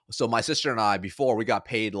So my sister and I, before we got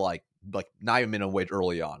paid like not even minimum wage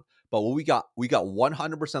early on, but when we got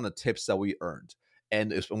 100% of the tips that we earned.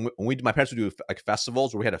 And it's my parents would do like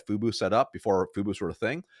festivals where we had a food booth set up before food booths were a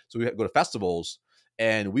thing. So we would go to festivals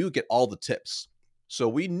and we would get all the tips. So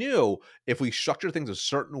we knew if we structured things a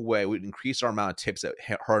certain way, we'd increase our amount of tips that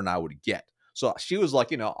her and I would get. So she was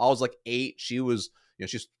like, I was like 8. She was,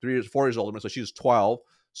 she's 4 years older, so she was 12.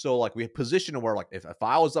 So like we had positioned where like if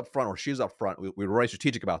I was up front or she was up front, we were very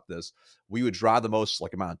strategic about this. We would drive the most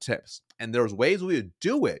like amount of tips. And there was ways we would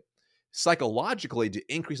do it psychologically to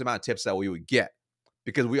increase the amount of tips that we would get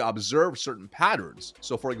because we observed certain patterns.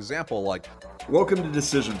 So for example, like, welcome to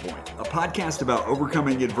Decision Point, a podcast about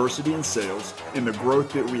overcoming adversity in sales and the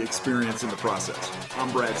growth that we experience in the process. I'm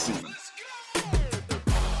Brad Siemens.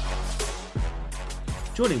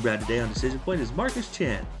 Joining Brad today on Decision Point is Marcus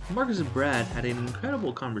Chan. Marcus and Brad had an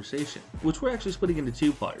incredible conversation, which we're actually splitting into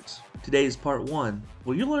 2 parts. Today is part 1,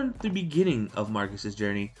 where you learn the beginning of Marcus's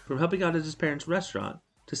journey from helping out at his parents' restaurant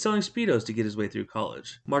to selling Speedos to get his way through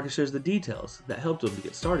college. Marcus shares the details that helped him to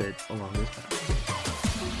get started along this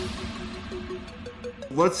path.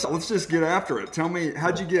 Let's just get after it. Tell me,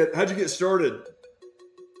 how'd you get started?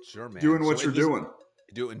 Sure, man. Doing what you're doing.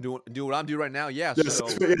 Do what I'm doing right now. Yeah.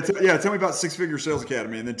 Tell me about Six Figure Sales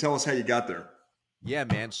Academy, and then tell us how you got there. Yeah,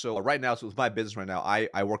 man. So right now, with my business right now,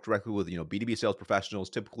 I work directly with B2B sales professionals,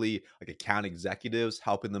 typically like account executives,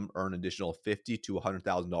 helping them earn additional $50,000 to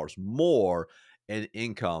 $100,000 more in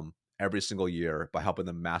income every single year by helping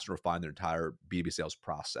them master and refine their entire B2B sales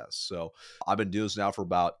process. So I've been doing this now for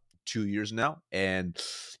about 2 years now, and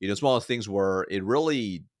it's one of those things where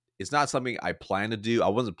it's not something I plan to do. I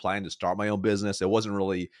wasn't planning to start my own business. It wasn't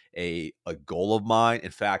really a goal of mine.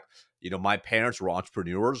 In fact, my parents were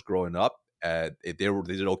entrepreneurs growing up. They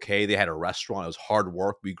did okay. They had a restaurant. It was hard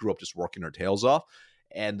work. We grew up just working our tails off.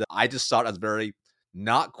 And I just thought it was very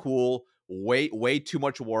not cool, way too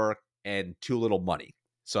much work and too little money.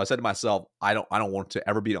 So I said to myself, I don't want to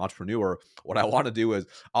ever be an entrepreneur. What I want to do is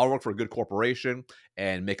I'll work for a good corporation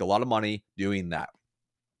and make a lot of money doing that.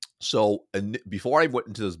 So before I went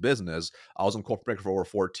into this business, I was in corporate for over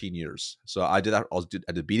 14 years. So I did that.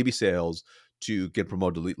 I did B2B sales to get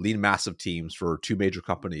promoted to lead massive teams for 2 major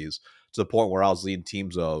companies to the point where I was leading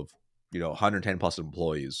teams of 110 plus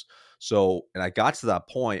employees. So, and I got to that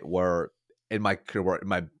point where in my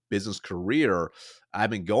business career,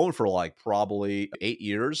 I've been going for like probably 8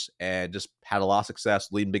 years and just had a lot of success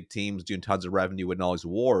leading big teams, doing tons of revenue, winning all these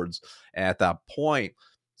awards. And at that point,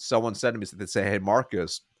 someone said to me, they say, "Hey,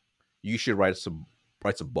 Marcus, you should write some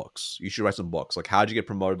books. You should write some books. Like, how'd you get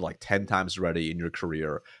promoted like 10 times already in your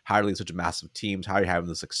career? How are you leading such a massive teams? How are you having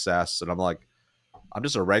the success?" And I'm like, I'm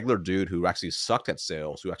just a regular dude who actually sucked at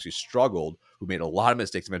sales, who actually struggled, who made a lot of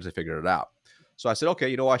mistakes and eventually figured it out. So I said, okay,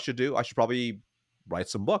 you know what I should do? I should probably write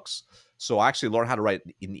some books. So I actually learned how to write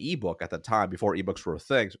an ebook at the time before ebooks were a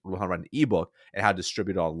thing. Learned how to write an ebook and how to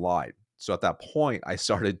distribute it online. So at that point, I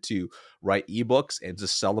started to write ebooks and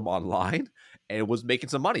just sell them online, and it was making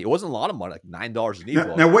some money. It wasn't a lot of money, like $9 an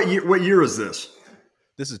ebook. Now what year is this?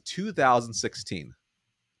 This is 2016.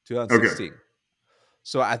 2016. Okay.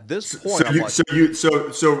 So at this point,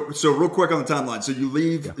 so real quick on the timeline. So you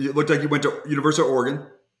leave. Yeah. It looked like you went to University of Oregon,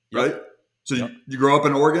 right? Yep. So you grow up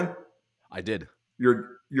in Oregon. I did.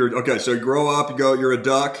 You're okay. So you grow up. You're a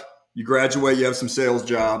duck. You graduate. You have some sales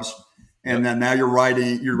jobs. And then now you're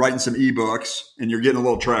writing some ebooks and you're getting a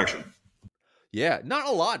little traction. Yeah, not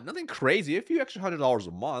a lot, nothing crazy, a few extra $100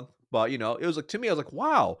 a month. But it was like, to me, I was like,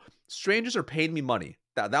 wow, strangers are paying me money.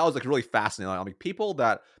 That was like really fascinating. I mean, people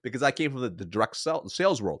because I came from the direct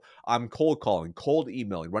sales world, I'm cold calling, cold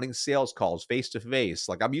emailing, running sales calls face to face.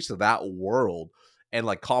 Like, I'm used to that world and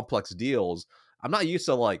like complex deals. I'm not used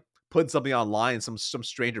to like putting something online and some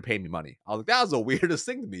stranger paying me money. I was like, that was the weirdest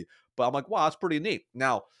thing to me. But I'm like, wow, that's pretty neat.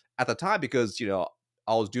 Now, at the time, because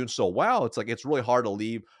I was doing so well, it's like it's really hard to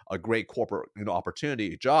leave a great corporate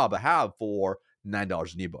opportunity job I have for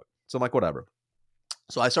 $9 an ebook. So I'm like, whatever.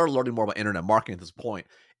 So I started learning more about internet marketing at this point.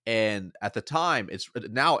 And at the time, it's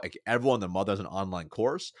now like everyone and their mother has an online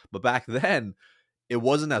course, but back then it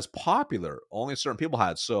wasn't as popular. Only certain people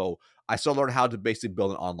had. So I started learning how to basically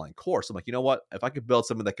build an online course. I'm like, you know what? If I could build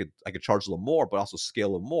something that I could charge a little more, but also scale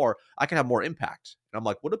a little more, I can have more impact. And I'm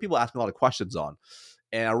like, what do people ask me a lot of questions on?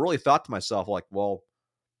 And I really thought to myself, like, well,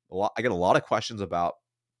 I get a lot of questions about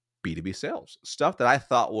B2B sales, stuff that I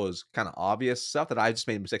thought was kind of obvious, stuff that I just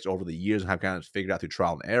made mistakes over the years and have kind of figured out through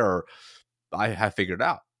trial and error. I have figured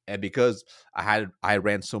out. And because I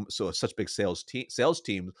ran such big sales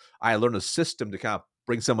teams, I learned a system to kind of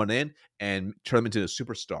bring someone in and turn them into a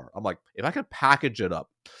superstar. I'm like, if I could package it up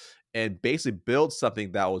and basically build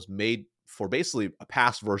something that was made for basically a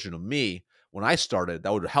past version of me when I started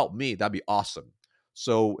that would help me, that'd be awesome.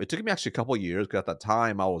 So it took me actually a couple of years because at that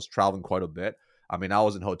time I was traveling quite a bit. I mean, I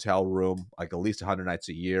was in hotel room like at least 100 nights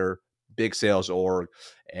a year, big sales org.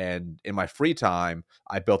 And in my free time,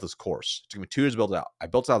 I built this course. It took me 2 years to build it out. I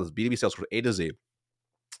built out this B2B sales course A to Z.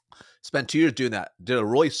 Spent 2 years doing that. Did a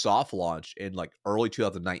really soft launch in like early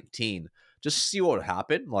 2019 just to see what would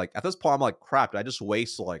happen. Like at this point, I'm like, crap, did I just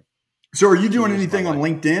waste like So are you doing 2 years of my anything on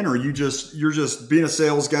life? LinkedIn, or you're just being a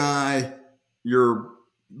sales guy? You're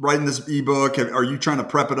writing this ebook. Are you trying to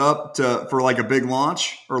prep it up for like a big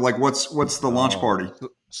launch, or like what's the launch No. party?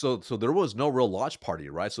 So there was no real launch party,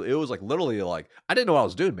 right? So it was like literally like I didn't know what I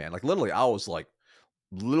was doing, man. Like literally, I was like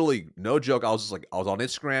literally no joke. I was just like I was on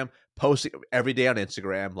Instagram, posting every day on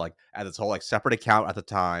Instagram, like at this whole like separate account at the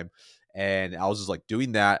time, and I was just like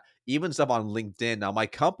doing that. Even stuff on LinkedIn. Now my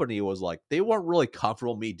company was like they weren't really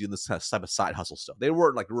comfortable with me doing this type of side hustle stuff. They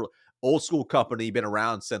weren't like real old school company, been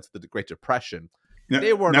around since the Great Depression.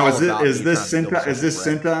 They weren't Now all about me trying to build a Is social this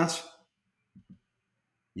brand. Cintas?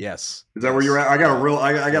 Yes, Is that where you're yes. at?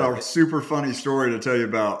 I got a It- super funny story to tell you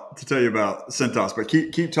about Cintas, but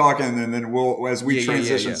keep talking, and then we'll as we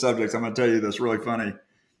transition yeah. subjects, I'm going to tell you this really funny.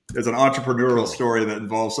 It's an entrepreneurial Cool. story that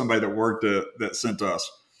involves somebody that worked at Cintas.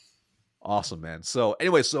 Awesome, man. So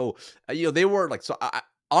anyway, they were like,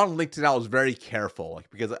 on LinkedIn, I was very careful, like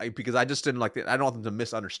because I just didn't like I don't want them to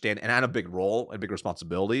misunderstand, and I had a big role and big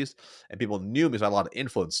responsibilities, and people knew me, so I had a lot of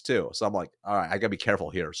influence too. So I'm like, all right, I gotta be careful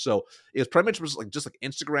here. So it was pretty much just like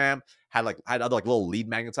Instagram I had other like little lead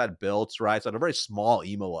magnets I had built, right? So I had a very small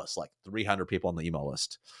email list, like 300 people on the email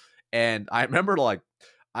list, and I remember like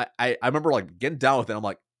I remember like getting down with it. I'm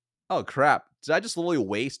like, oh crap, did I just literally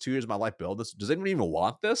waste 2 years of my life building this? Does anyone even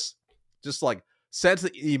want this? Just like sent to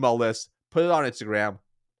the email list, put it on Instagram,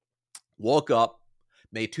 woke up,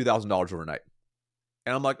 made $2,000 overnight.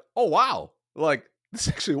 And I'm like, oh, wow. Like, this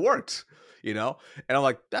actually worked, you know? And I'm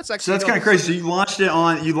like, that's So actually, that's kind of crazy. So you launched it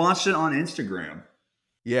on Instagram.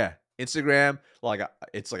 yeah, Instagram. Like,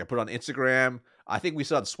 it's like I put it on Instagram. I think we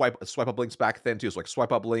still had swipe up links back then too. So like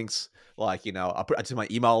swipe up links, like, I put it to my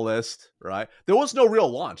email list, right? There was no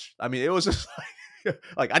real launch. I mean, it was just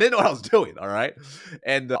like I didn't know what I was doing. All right,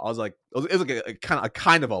 and I was like, it was like a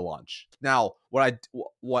kind of a launch. Now, what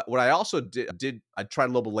I also did I tried a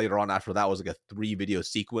little bit later on after that was like a 3-video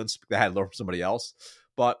sequence that I had learned from somebody else.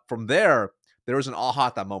 But from there was an aha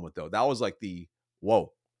at that moment though. That was like the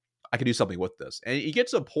whoa, I can do something with this. And you get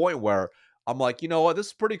to a point where I'm like, you know what, this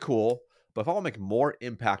is pretty cool. But if I want to make more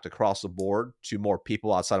impact across the board to more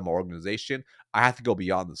people outside of my organization, I have to go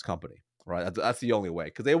beyond this company. Right. That's the only way.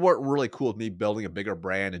 Because they weren't really cool with me building a bigger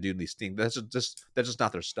brand and doing these things. That's just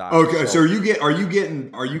not their style. Okay, so So are you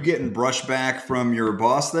getting brushback from your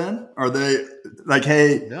boss then? Are they like,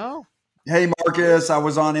 hey, no. hey Marcus, I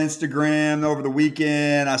was on Instagram over the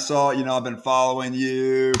weekend. I saw, I've been following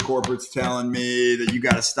you. Corporate's telling me that you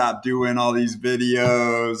got to stop doing all these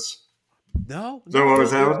videos. No, So no, what no.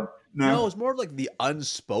 was happening? No. It's more of like the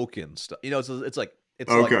unspoken stuff. It's like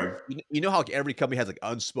Okay. how like every company has like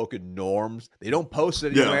unspoken norms. They don't post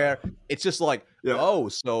it Yeah. anywhere. It's just like, Yeah. oh,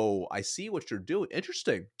 so I see what you're doing.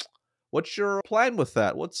 Interesting. What's your plan with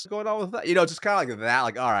that? What's going on with that? Just kind of like that.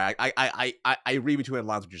 Like, all right, I read between the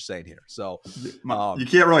lines what you're saying here. So, You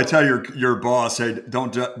can't really tell your boss, hey,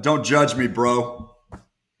 don't judge me, bro.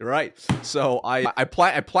 right. So I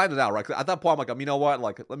planned it out, right? 'Cause at that point, I'm like, you know what?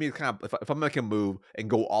 Like, let me kind of if I'm making a move and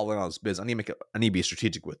go all in on this business, I need to be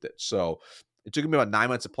strategic with it. So it took me about 9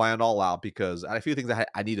 months to plan it all out because I had a few things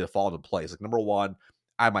I needed to fall into place. Like number one,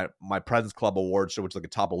 I had my President's Club Awards show, which is like a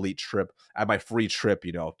top elite trip. I had my free trip,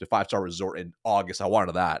 to 5-star resort in August. I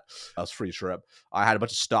wanted that. That was a free trip. I had a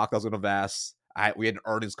bunch of stock that I was going to invest. We had an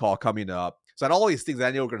earnings call coming up. So I had all these things that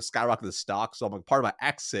I knew were going to skyrocket the stock. So I'm like, part of my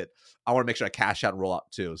exit, I want to make sure I cash out and roll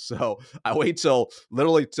out too. So I wait till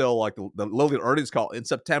like the earnings call in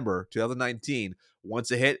September 2019.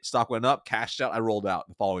 Once it hit, stock went up, cashed out, I rolled out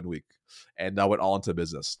the following week. And I went all into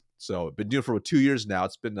business. So I've been doing it for 2 years now.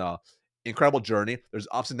 It's been an incredible journey. There's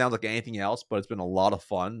ups and downs like anything else, but it's been a lot of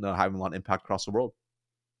fun having a lot of impact across the world.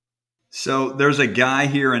 So there's a guy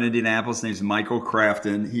here in Indianapolis named Michael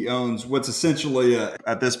Crafton. He owns what's essentially,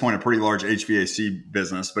 at this point, a pretty large HVAC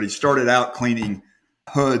business, but he started out cleaning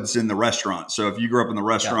hoods in the restaurant. So if you grew up in the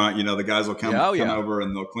restaurant, the guys will come over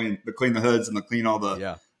and they'll clean the hoods and they'll clean all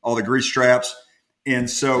the grease traps. And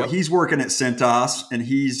so he's working at Cintas, and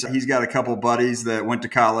he's got a couple buddies that went to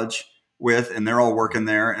college with, and they're all working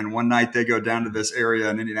there. And one night they go down to this area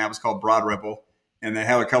in Indianapolis called Broad Ripple, and they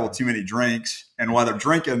have a couple too many drinks. And while they're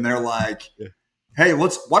drinking, they're like, hey, why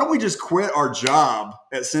don't we just quit our job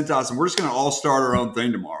at Cintas and we're just going to all start our own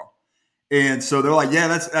thing tomorrow? And so they're like, yeah,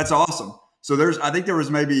 that's awesome. So I think there was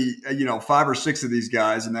maybe 5 or 6 of these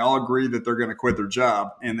guys, and they all agree that they're going to quit their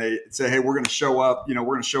job, and they say, hey, we're going to show up. We're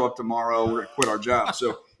going to show up tomorrow. We're going to quit our job.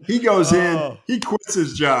 So he goes in, Oh, he quits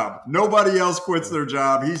his job. Nobody else quits their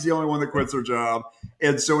job. He's the only one that quits their job.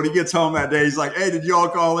 And so when he gets home that day, he's like, hey, did you all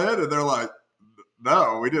call in? And they're like,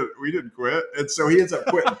 no, we didn't quit. And so he ends up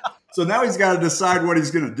quitting. So now he's got to decide what he's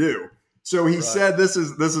going to do. So he said, this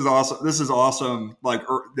is awesome. This is awesome. Like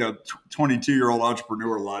 22-year-old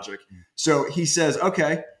entrepreneur logic. So he says,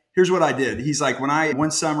 okay, here's what I did. He's like,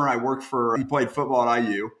 one summer I worked he played football at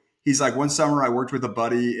IU. He's like, one summer I worked with a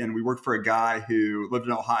buddy, and we worked for a guy who lived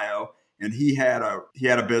in Ohio, and he had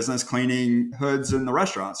a business cleaning hoods in the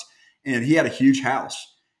restaurants, and he had a huge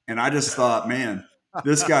house. And I just thought, man,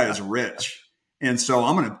 this guy is rich. And so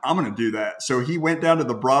I'm gonna do that. So he went down to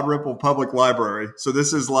the Broad Ripple Public Library. So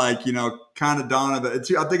this is like, kind of dawn of I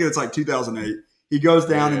think it's like 2008. He goes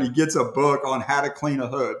down and he gets a book on how to clean a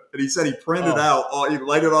hood. And he said he printed out he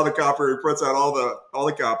laid it on the copier. He prints out all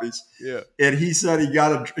the copies. Yeah. And he said he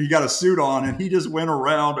got a suit on, and he just went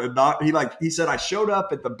around and he said, I showed up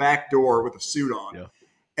at the back door with a suit on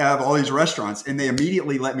of all these restaurants, and they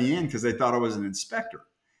immediately let me in because they thought I was an inspector.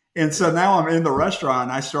 And so now I'm in the restaurant,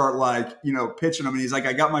 and I start pitching him, and he's like,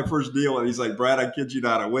 I got my first deal. And he's like, Brad, I kid you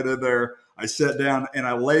not. I went in there, I sat down, and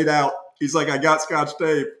I laid out. He's like, I got Scotch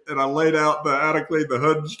tape, and I laid out how to clean the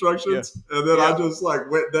hood instructions. Yeah. And then I just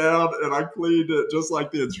went down and I cleaned it just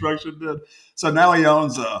like the instruction did. So now he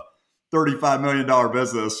owns a $35 million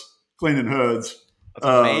business cleaning hoods. That's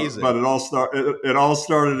amazing. But it all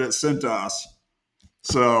started at Cintas.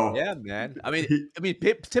 So yeah, man. I mean,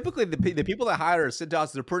 typically the people that hire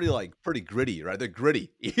Cintas, they're pretty gritty, right? They're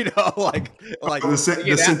gritty, like the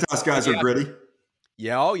Cintas guys are gritty.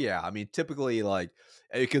 Yeah, oh yeah. I mean, typically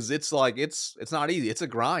because it's not easy. It's a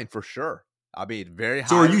grind for sure. I mean, very high.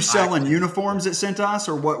 So are you selling uniforms at Cintas,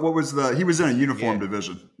 or what was he was in a uniform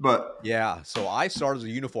division, but yeah. So I started as a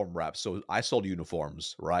uniform rep. So I sold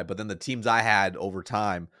uniforms, right? But then the teams I had over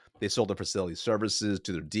time, they sold their facility services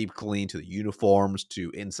to their deep clean, to the uniforms,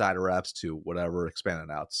 to inside reps, to whatever,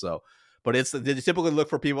 expanding out. So, but they typically look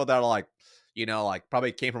for people that are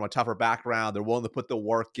probably came from a tougher background. They're willing to put the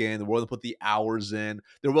work in. They're willing to put the hours in.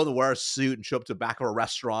 They're willing to wear a suit and show up to the back of a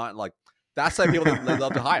restaurant. That's the type of people they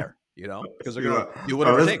love to hire, because they're going to do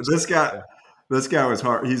whatever it takes. This guy was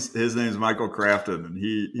hard. His name's Michael Crafton, and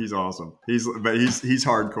he's awesome. He's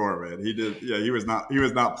hardcore, man. He was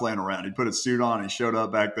not playing around. He put a suit on. He showed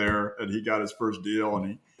up back there, and he got his first deal,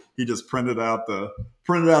 and he just printed out the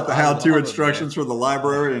how-to instructions for the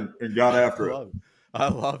library and got after it. I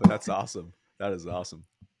love it. That's awesome. That is awesome.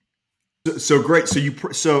 So great.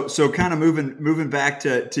 So kind of moving back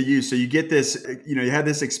to you. So you get this. You had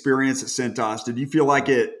this experience at Cintas. Did you feel like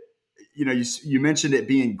it? You mentioned it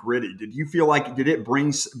being gritty. Did you feel like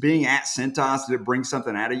being at Cintas, did it bring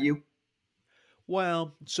something out of you?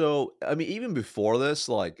 Well, so, I mean, even before this,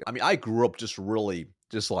 I grew up just really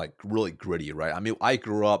gritty, right? I mean, our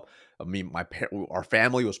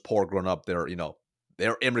family was poor growing up.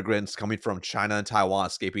 They're immigrants coming from China and Taiwan,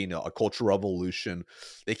 escaping a cultural revolution.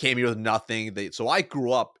 They came here with nothing. So I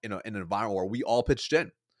grew up in an environment where we all pitched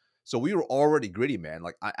in. So we were already gritty, man.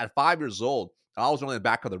 At 5 years old, I was running in the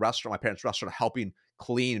back of the restaurant, my parents' restaurant, helping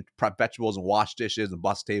clean, prep vegetables, and wash dishes and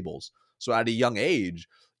bus tables. So at a young age,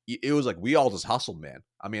 it was we all just hustled, man.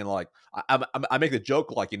 I mean, I make the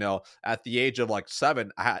joke, at the age of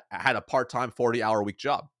 7, I had a part-time 40-hour week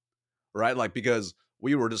job, right? Because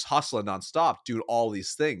we were just hustling nonstop, doing all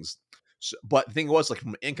these things. So, but the thing was,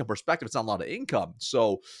 from an income perspective, it's not a lot of income.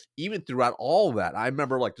 So even throughout all of that, I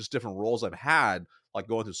remember just different roles I've had.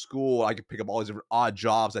 Going to school, I could pick up all these different odd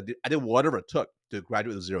jobs. I did whatever it took to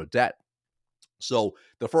graduate with zero debt. So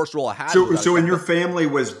the first role I had. So in your family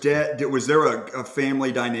was debt? Was there a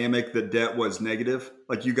family dynamic that debt was negative?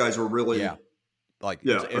 You guys were really it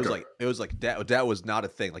was debt was not a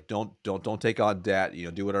thing. Don't take on debt.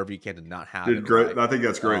 Do whatever you can to not have it. Great. Right? I think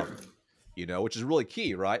that's great. Which is really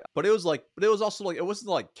key, right? But it was also it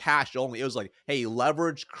wasn't cash only. It was hey,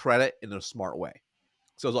 leverage credit in a smart way.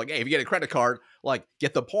 So it's hey, if you get a credit card,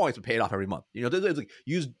 get the points and pay it off every month.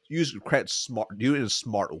 Use credit smart, do it in a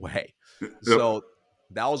smart way. Yep. So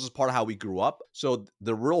that was just part of how we grew up. So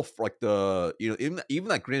the real even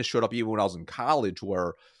that grin showed up even when I was in college,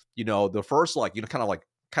 where the first kind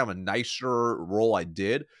of a nicer role I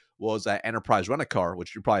did was at Enterprise Rent-A-Car,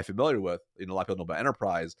 which you're probably familiar with. A lot of people know about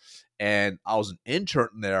Enterprise, and I was an intern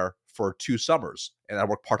there for 2 summers, and I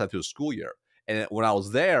worked part-time through the school year. And when I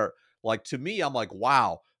was there, to me, I'm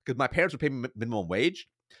wow, because my parents would pay me minimum wage.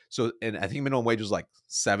 So, and I think minimum wage was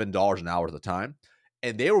 $7 an hour at the time.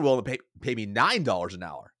 And they were willing to pay me $9 an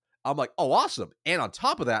hour. I'm like, oh, awesome. And on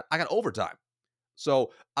top of that, I got overtime.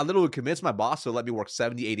 So I literally convinced my boss to let me work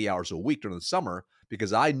 70, 80 hours a week during the summer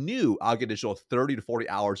because I knew I'll get additional 30 to 40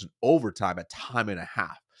 hours in overtime at time and a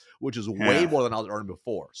half, which is way Yeah. more than I was earning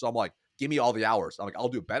before. So I'm like, give me all the hours. I'm like, I'll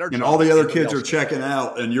do a better And all job the than other anybody kids else are can. checking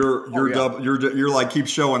out, and you're Oh, yeah. double. You're like keep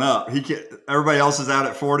showing up. Everybody else is out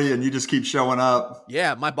at 40, and you just keep showing up.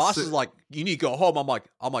 Yeah, my boss is like, "You need to go home." I'm like,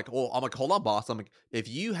 hold on, boss. I'm like, if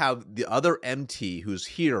you have the other MT who's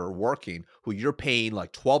here working, who you're paying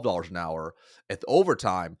like $12 an hour at the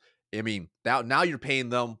overtime, I mean, now you're paying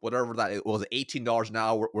them whatever that it was, $18 an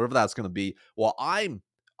hour, whatever that's going to be. Well, I'm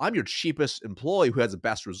your cheapest employee who has the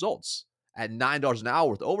best results at $9 an hour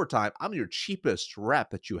with overtime. I'm your cheapest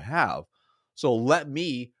rep that you have. So let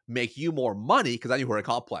me make you more money because I knew we're a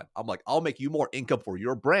comp plan. I'm like, I'll make you more income for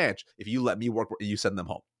your branch if you let me work. You send them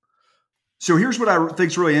home. So here's what I think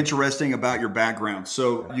is really interesting about your background.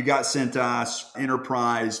 So you got Cintas,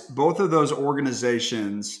 Enterprise. Both of those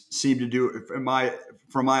organizations seem to do, from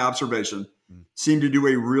my observation, Mm. seem to do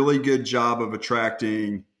a really good job of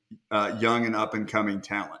attracting young and up and coming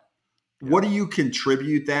talent. Yeah. What do you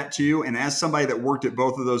contribute that to? And as somebody that worked at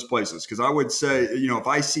both of those places, because I would say, if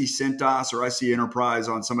I see Cintas or I see Enterprise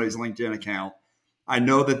on somebody's LinkedIn account, I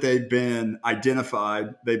know that they've been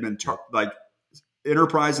identified. They've been Yep. like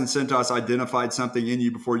Enterprise and Cintas identified something in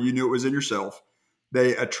you before you knew it was in yourself.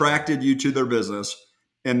 They attracted you to their business.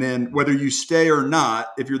 And then whether you stay or not,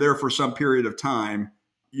 if you're there for some period of time,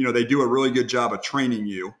 they do a really good job of training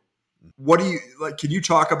you. What do you like? Can you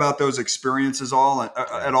talk about those experiences at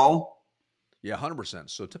all? Yeah,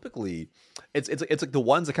 100%. So typically, it's like the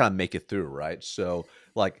ones that kind of make it through, right? So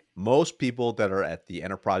like most people that are at the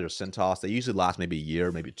Enterprise or Centos, they usually last maybe a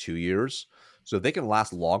year, maybe 2 years. So if they can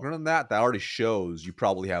last longer than that, that already shows you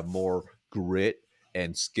probably have more grit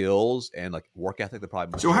and skills and like work ethic. They're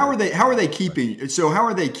probably So how more. are they? How are they keeping? So how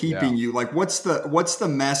are they Yeah, keeping you? Like, what's the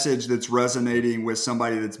message that's resonating with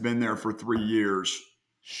somebody that's been there for 3 years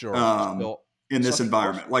sure. um, in So I this think first,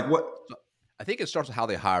 environment? Like what? so I think it starts with how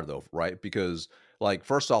they hire though, right? Because like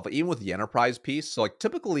first off, even with the enterprise piece, so like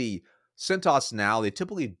typically Cintas now, they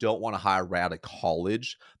typically don't want to hire right out of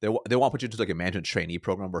college. They want to put you into like a management trainee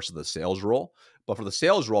program versus the sales role. But for the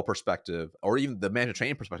sales role perspective, or even the management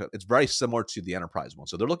training perspective, it's very similar to the enterprise one.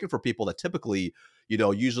 So they're looking for people that typically,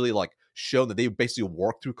 usually like shown that they basically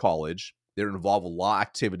work through college. They're involved with a lot of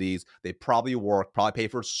activities. They probably pay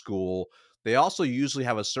for school. They also usually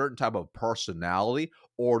have a certain type of personality,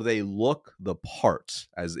 or they look the part,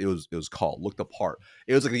 as it was called, look the part.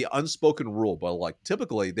 It was like the unspoken rule, but like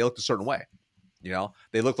typically they looked a certain way.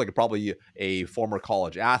 They look like probably a former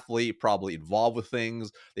college athlete, probably involved with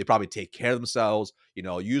things. They probably take care of themselves.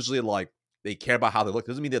 Usually like they care about how they look.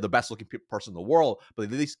 Doesn't mean they're the best looking person in the world, but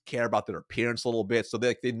they at least care about their appearance a little bit. So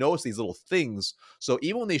they notice these little things. So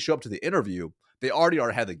even when they show up to the interview, they already are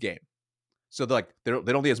ahead of the game. So they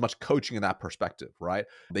don't need as much coaching in that perspective, right?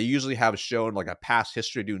 They usually have shown like a past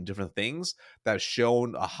history doing different things that have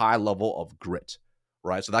shown a high level of grit,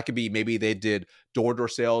 right? So that could be maybe they did door-to-door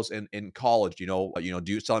sales in college,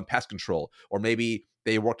 selling pest control, or maybe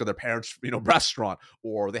they worked at their parents' restaurant,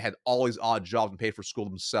 or they had all these odd jobs and paid for school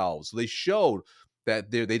themselves. So they showed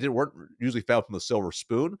that weren't usually fed from the silver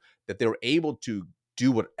spoon, that they were able to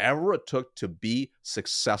do whatever it took to be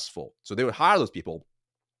successful. So they would hire those people.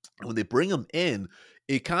 And when they bring them in,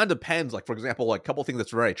 it kind of depends. Like, for example, like a couple of things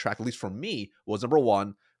that's very attractive, at least for me, was number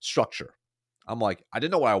one, structure. I'm like, I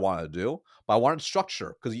didn't know what I wanted to do, but I wanted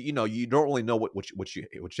structure because you don't really know what you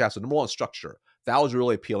have. So number one, structure. That was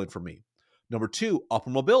really appealing for me. Number two,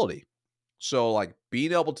 upper mobility. So like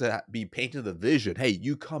being able to be painted the vision. Hey,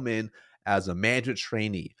 you come in as a management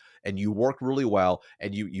trainee and you work really well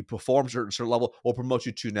and you perform certain level, we'll promote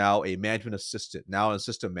you to now a management assistant, now an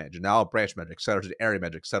assistant manager, now a branch manager, et cetera, to the area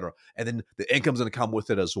manager, et cetera. And then the income's going to come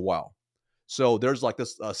with it as well. So there's like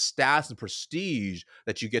this status and prestige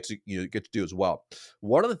that you get to do as well.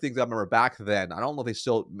 One of the things I remember back then, I don't know if they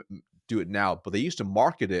still do it now, but they used to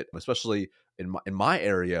market it, especially in my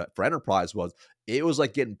area for enterprise, it was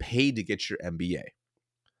like getting paid to get your MBA.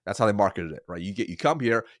 That's how they marketed it, right? You come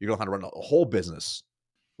here, you're going to have to run a whole business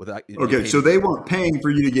without you Okay, paid so to they do it. weren't paying for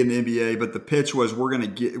you to get an MBA, but the pitch was you're going to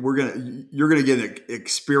get an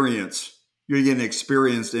experience. You're going to get an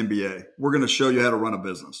experienced MBA. We're going to show you how to run a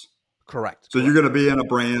business. Correct. So you're going to be in a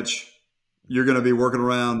branch. You're going to be working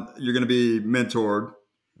around. You're going to be mentored,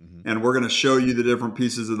 Mm-hmm. and we're going to show you the different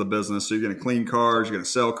pieces of the business. So you're going to clean cars. You're going to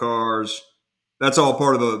sell cars. That's all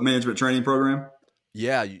part of the management training program.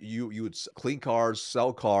 Yeah, you would clean cars,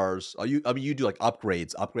 sell cars. You do like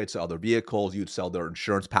upgrades to other vehicles. You'd sell their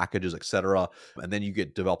insurance packages, etc. And then you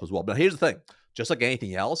get developed as well. But here's the thing: just like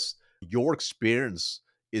anything else, your experience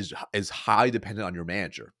is highly dependent on your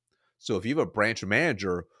manager. So if you have a branch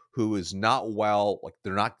manager who is not well, like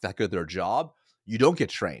they're not that good at their job, you don't get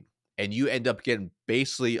trained, and you end up getting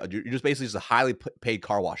basically you're just basically just a highly paid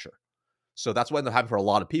car washer. So that's what ends up happening for a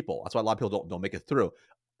lot of people. That's why a lot of people don't make it through,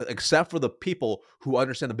 except for the people who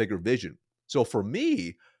understand the bigger vision. So for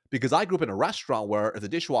me, because I grew up in a restaurant where if the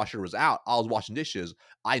dishwasher was out, I was washing dishes.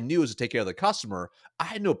 I knew it was to take care of the customer. I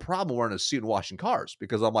had no problem wearing a suit and washing cars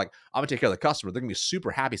because I'm like, I'm gonna take care of the customer. They're gonna be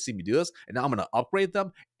super happy to see me do this, and now I'm gonna upgrade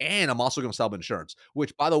them, and I'm also gonna sell them insurance.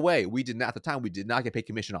 Which, by the way, we did not at the time. We did not get paid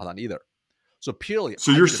commission on that either. So purely,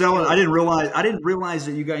 So you're selling. I didn't realize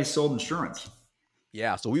that you guys sold insurance.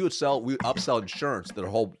 Yeah, so we upsell insurance, their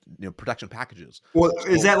whole protection packages. Well, So,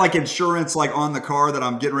 is that like insurance like on the car that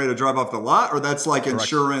I'm getting ready to drive off the lot, or that's like correct.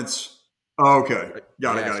 insurance? Oh, okay,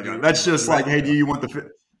 got it. That's just like, hey, do you want the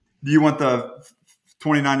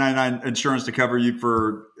 $29.99 insurance to cover you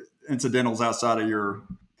for incidentals outside of your?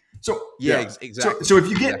 So yeah, exactly. So if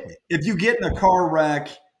you get in a car wreck,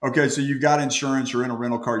 okay, so you've got insurance. You're in a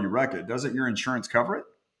rental car, you wreck it. Doesn't your insurance cover it?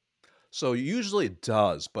 So usually it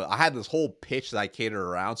does, but I had this whole pitch that I catered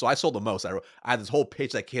around. So I sold the most. I had this whole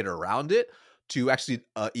pitch that I catered around it to actually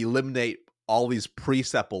eliminate all these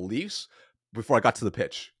preset beliefs before I got to the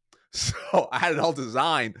pitch. So I had it all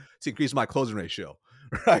designed to increase my closing ratio,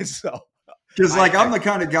 right? So because like I'm the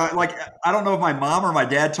kind of guy, like I don't know if my mom or my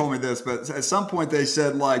dad told me this, but at some point they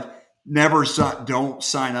said like don't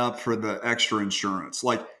sign up for the extra insurance,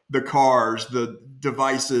 like the cars, the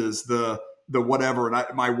devices, the whatever. And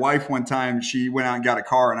my wife one time, she went out and got a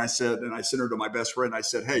car, and I sent her to my best friend. I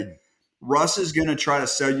said, hey, Russ is going to try to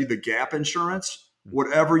sell you the gap insurance.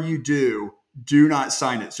 Whatever you do not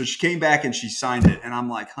sign it. So she came back and she signed it. And I'm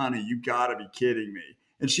like, honey, you got to be kidding me.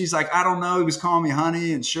 And she's like, I don't know. He was calling me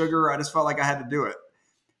honey and sugar. I just felt like I had to do it.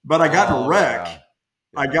 But I got in a wreck. Yeah.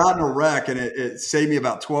 I got in a wreck, and it saved me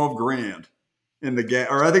about 12 grand in the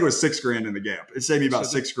gap. Or I think it was 6 grand in the gap. It saved me about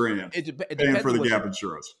 6 grand paying for the gap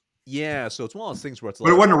insurance. Yeah, so it's one of those things where it's like,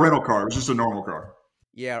 but it wasn't a rental car; it was just a normal car.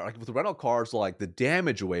 Yeah, like with the rental cars, like the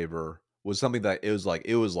damage waiver was something that it was like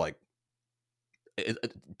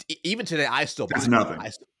even today I still buy. It's nothing.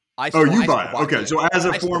 You buy it? Okay, so as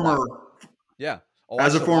a former,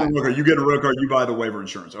 as a former worker, you get a rental car, you buy the waiver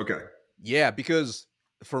insurance. Okay. Yeah, because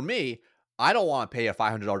for me, I don't want to pay a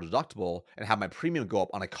 $500 deductible and have my premium go up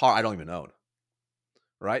on a car I don't even own.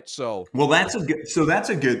 Right. So, well, that's a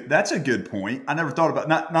good point. I never thought about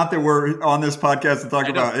not that we're on this podcast to talk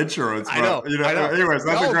about insurance. But, I know. Anyways,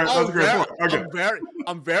 that's a great point. Okay.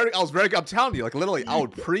 I'm telling you, like literally, I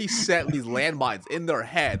would preset these landmines in their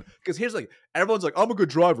head because here's like everyone's like, I'm a good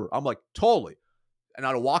driver. I'm like totally, and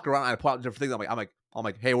I'd walk around and I put out different things. I'm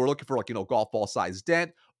like, hey, we're looking for like golf ball size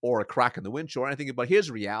dent or a crack in the windshield or anything. But here's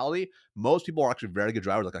the reality: most people are actually very good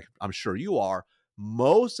drivers. Like I'm sure you are.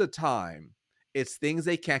 Most of the time, it's things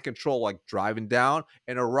they can't control, like driving down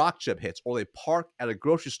and a rock chip hits, or they park at a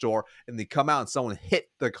grocery store and they come out and someone hit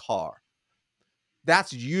the car.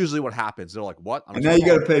 That's usually what happens. They're like, "What?" And now you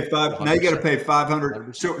got to pay Now you got to pay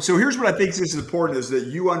 $500. So here's what I think is important: is that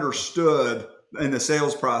you understood in the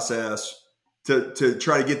sales process to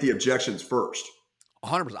try to get the objections first.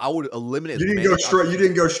 100%. I would eliminate. You didn't go straight. You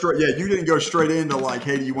didn't go straight. Yeah, you didn't go straight into like,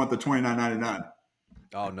 "Hey, do you want the $29.99?"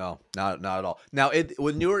 Oh no, not at all. Now,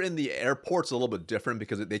 when you're in the airport, it's a little bit different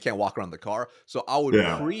because they can't walk around the car. So I would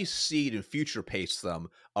pre-seed and future pace them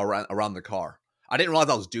around the car. I didn't realize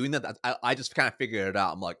I was doing that. I just kind of figured it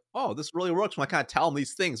out. I'm like, oh, this really works. When I kind of tell them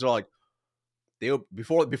these things, they're like,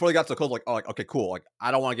 before they got to the code, like, oh, like okay, cool. Like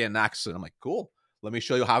I don't want to get in an accident. I'm like, cool. Let me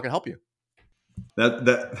show you how I can help you.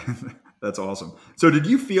 That's awesome. So did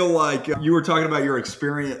you feel like you were talking about your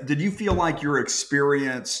experience? Did you feel like your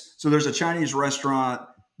experience? So there's a Chinese restaurant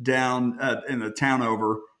down in the town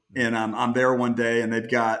over, and I'm there one day, and they've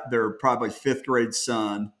got their probably 5th grade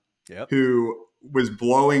son who was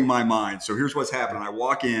blowing my mind. So here's what's happening. I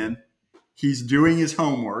walk in, he's doing his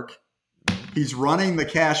homework. He's running the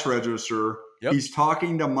cash register. He's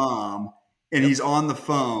talking to mom, and he's on the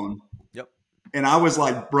phone. And I was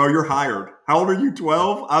like, bro, you're hired. How old are you?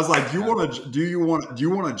 12? I was like, do you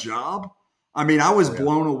want a job? I mean, I was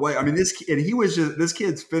blown away. I mean, this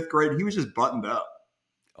kid's 5th grade. He was just buttoned up.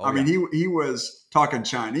 He was talking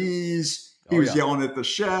Chinese. He was yelling at the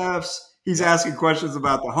chefs. He's asking questions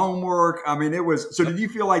about the homework. I mean, it was, so did you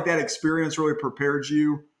feel like that experience really prepared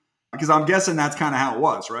you? Because I'm guessing that's kind of how it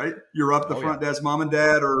was, right? You're up the front desk, mom and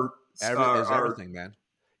dad everything, man.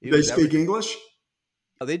 They speak English?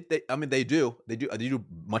 They do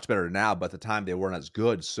much better now, but at the time they weren't as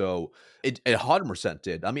good. So it 100%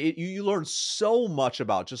 did. I mean, you learn so much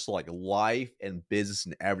about just like life and business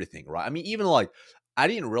and everything, right? I mean, even like I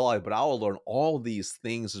didn't realize, but I will learn all these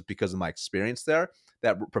things just because of my experience there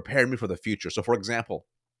that prepared me for the future. So, for example,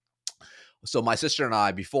 so my sister and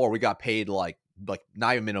I, before we got paid like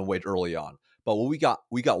not even minimum wage early on, but when we got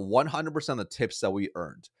 100% of the tips that we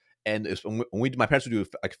earned. And it's when my parents would do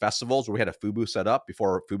like festivals where we had a food booth set up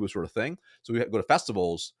before food booths were a thing. So we had to go to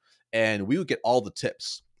festivals and we would get all the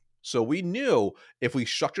tips. So we knew if we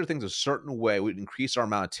structured things a certain way, we'd increase our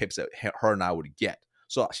amount of tips that her and I would get.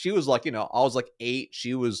 So she was like, I was like 8.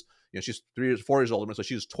 She was, she's 4 years older, so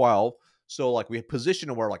she was 12. So like we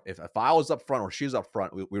positioned where like if I was up front or she's up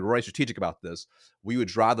front, we were very strategic about this. We would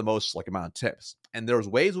drive the most like amount of tips, and there's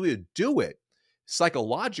ways we would do it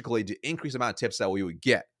psychologically to increase the amount of tips that we would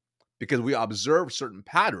get because we observed certain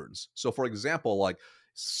patterns. So for example, like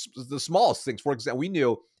the smallest things. For example, we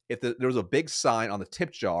knew if there was a big sign on the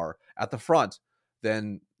tip jar at the front,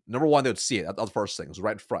 then number one, they would see it. That was the first thing. It was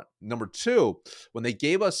right in front. Number two, when they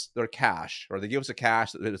gave us their cash, or they gave us a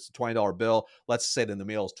cash, it's a $20 bill. Let's say that in the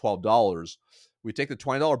mail is $12. We take the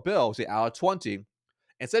 $20 bill, say out of 20,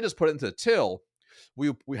 instead of just put it into the till, we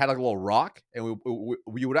had like a little rock, and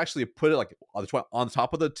we would actually put it like on the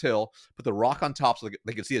top of the till, put the rock on top so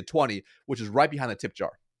they could see the 20, which is right behind the tip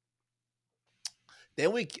jar.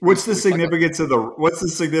 Then what's the significance of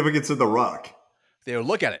the rock? They would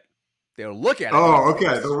look at it. They'll look at it. Oh,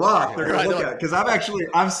 okay. The rock. They're going to look at it. Because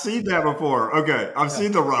I've seen that before. Okay. I've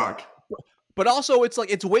seen the rock. But also, it's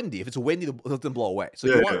like, it's windy. If it's windy, let them blow away. So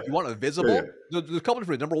you want it visible. Yeah. There's a couple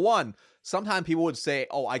different. Number one, sometimes people would say,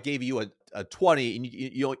 "Oh, I gave you a 20, and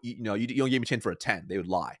you don't give me 10 for a 10." They would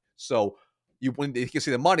lie. So when they can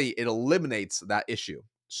see the money, it eliminates that issue.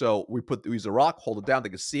 So we use the rock, hold it down, they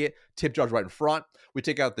can see it. Tip jar's right in front. We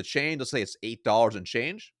take out the change. Let's say it's $8 and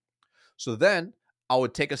change. So then I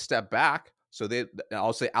would take a step back. So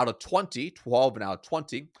I'll say out of 20, 12 and out of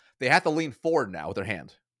 20, they have to lean forward now with their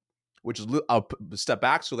hand, which is I'll step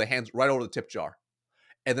back so the hand's right over the tip jar.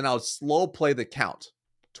 And then I'll slow play the count.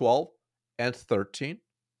 12 and 13,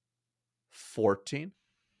 14.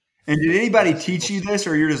 And did anybody teach you this,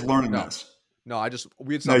 or you're just learning this? No, this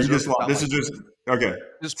is just okay.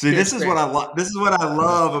 See, this is what I love. This is what I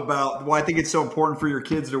love about why I think it's so important for your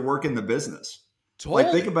kids to work in the business. Totally.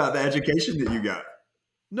 Like, think about the education that you got.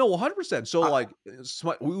 No, 100%. So like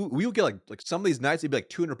we would get like some of these nights it'd be like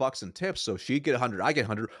 $200 in tips. So she'd get 100, I get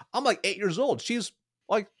 100. I'm like 8 years old. She's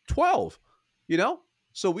like 12.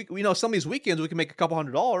 So we some of these weekends we can make a couple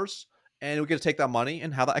 $100, and we get to take that money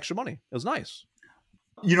and have that extra money. It was nice.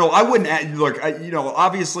 I wouldn't look.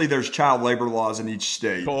 Obviously, there's child labor laws in each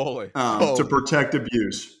state to protect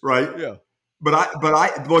abuse, right? Yeah. But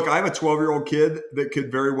I look. I have a 12-year-old kid that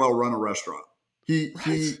could very well run a restaurant. He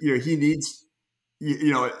needs.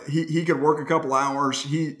 He could work a couple hours.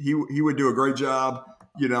 He would do a great job.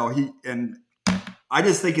 I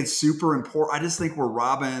just think it's super important. I just think we're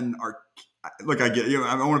robbing our. Look, I get.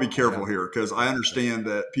 I want to be careful here because I understand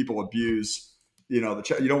that people abuse. You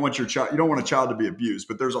don't want a child to be abused,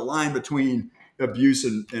 but there's a line between abuse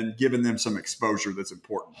and giving them some exposure that's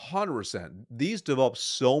important. 100%. These develop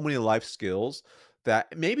so many life skills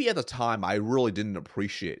that maybe at the time I really didn't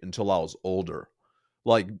appreciate until I was older.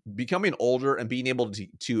 Like becoming older and being able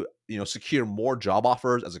to secure more job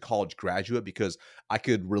offers as a college graduate because I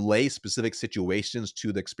could relay specific situations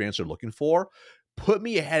to the experience they're looking for, put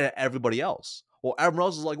me ahead of everybody else. Well, everyone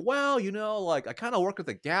else is like, well, I kind of work at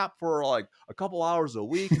the Gap for like a couple hours a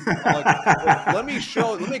week. I'm like, let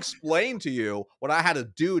me explain to you what I had to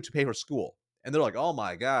do to pay for school. And they're like, oh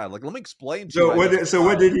my God, like, let me explain to you.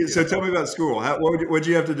 So tell me about school. What did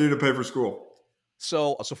you have to do to pay for school?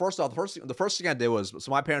 So first off, the first thing I did was, so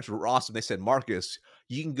my parents were awesome. They said, Marcus,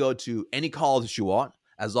 you can go to any college that you want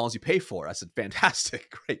as long as you pay for it. I said,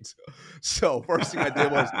 fantastic, great. So first thing I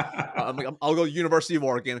did was, I'll go to University of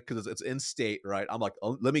Oregon because it's in state, right? I'm like,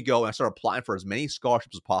 let me go. And I started applying for as many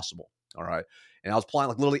scholarships as possible. All right. And I was applying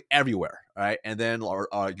like literally everywhere. Right. And then you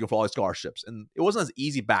go for all these scholarships. And it wasn't as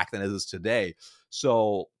easy back then as it is today.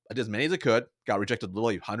 So I did as many as I could, got rejected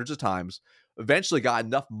literally hundreds of times, eventually got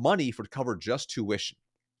enough money to cover just tuition.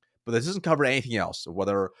 But this doesn't cover anything else,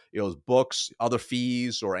 whether it was books, other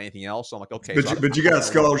fees, or anything else. So I'm like, okay. But you got a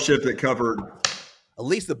scholarship that covered at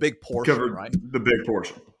least the big portion, right? The big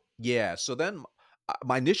portion. Yeah. So then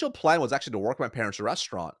my initial plan was actually to work at my parents'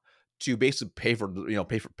 restaurant to basically pay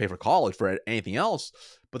for college for anything else.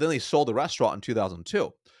 But then they sold the restaurant in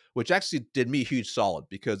 2002, which actually did me a huge solid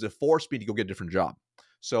because it forced me to go get a different job.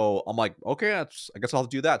 So I'm like, okay, I guess I'll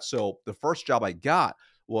do that. So the first job I got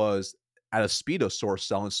was at a Speedo store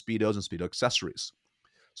selling Speedos and Speedo accessories.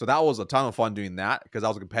 So that was a ton of fun doing that because I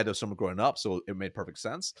was a competitive swimmer growing up. So it made perfect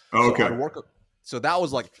sense. Okay. So So that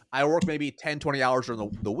was like, I worked maybe 10, 20 hours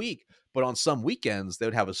during the week, but on some weekends they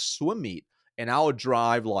would have a swim meet, and I would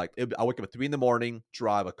drive I wake up at 3 in the morning,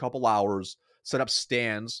 drive a couple hours, set up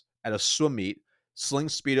stands at a swim meet, sling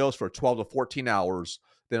Speedos for 12 to 14 hours.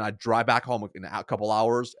 Then I'd drive back home in a couple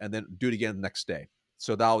hours and then do it again the next day.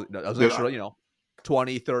 So that was an Dude, extra,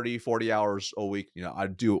 20, 30, 40 hours a week,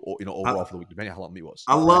 I'd do, overall I, for the week, depending on how long the meet was.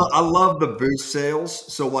 I love the boost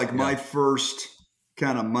sales. So like Yeah. my first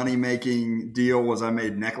kind of money making deal was I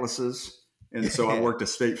made necklaces. And so Yeah. I worked a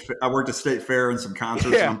state fair and some concerts,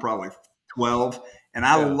 and Yeah. I'm probably 12. And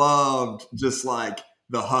I Yeah. loved just like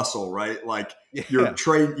the hustle, right? Like you're Yeah.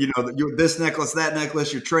 trading, this necklace, that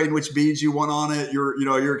necklace, you're trading which beads you want on it.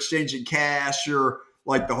 You're exchanging cash. You're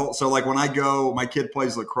like so like when I go, my kid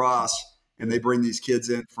plays lacrosse and they bring these kids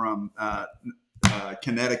in from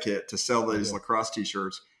Connecticut to sell these lacrosse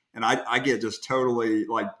t-shirts. And I get just totally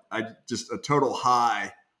just a total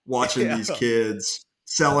high watching Yeah. these kids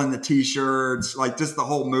selling the t-shirts, like just the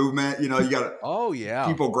whole movement. You got Oh, yeah.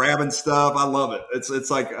 people grabbing stuff. I love it.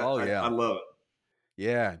 It's like Oh, I yeah. love it.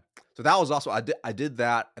 Yeah. So that was also, I did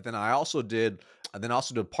that. And then I also did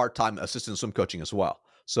part-time assistant swim coaching as well.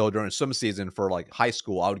 So during swim season for like high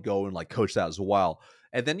school, I would go and like coach that as well.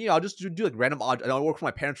 And then, I'll just do like random odd. And I work for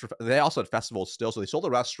my parents. They also had festivals still. So they sold the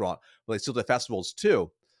restaurant, but they still did festivals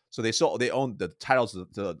too. So they owned the titles to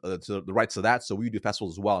the rights to that. So we would do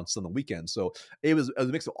festivals as well on some of the weekends. So it was a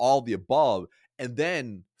mix of all of the above. And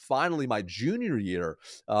then finally my junior year,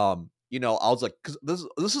 I was like, cause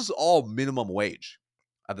this is all minimum wage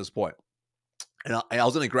at this point. And I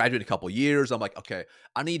was going to graduate in a couple of years. I'm like, okay,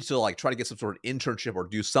 I need to like try to get some sort of internship or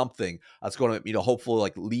do something that's going to, hopefully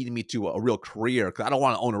like lead me to a real career. Because I don't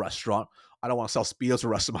want to own a restaurant. I don't want to sell Speedos for the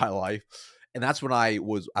rest of my life. And that's when I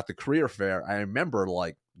was at the career fair. I remember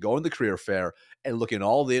like going to the career fair and looking at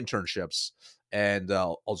all the internships. And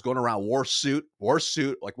I was going around wore suit,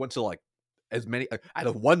 like went to like as many. I had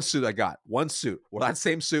one suit I got, one suit. Well, that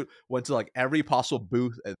same suit went to like every possible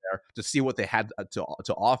booth in there to see what they had to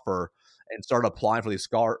offer, and started applying for these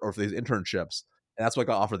for these internships. And that's what I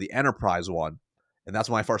got offered the enterprise one. And that's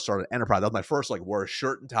when I first started enterprise. That was my first, like, wear a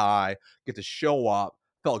shirt and tie, get to show up,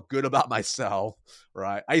 felt good about myself,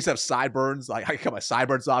 right? I used to have sideburns. Like, I cut my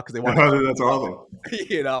sideburns off because they wanted to keep That's them up. awesome.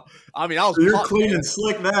 I mean, I was So you're pumped, clean man. and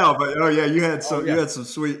slick now, but you had Oh, some yeah.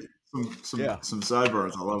 sweet Yeah. some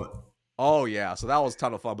sideburns. I love it. Oh, yeah. So that was a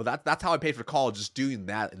ton of fun. But that's how I paid for college, just doing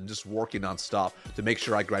that and just working on stuff to make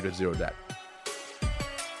sure I graduated zero debt.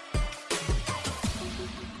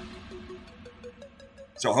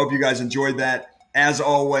 So I hope you guys enjoyed that. As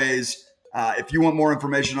always, if you want more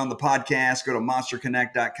information on the podcast, go to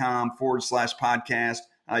monsterconnect.com/podcast.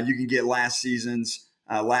 You can get last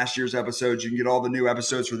year's episodes. You can get all the new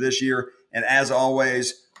episodes for this year. And as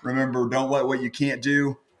always, remember, don't let what you can't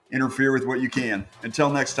do interfere with what you can.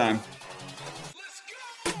 Until next time.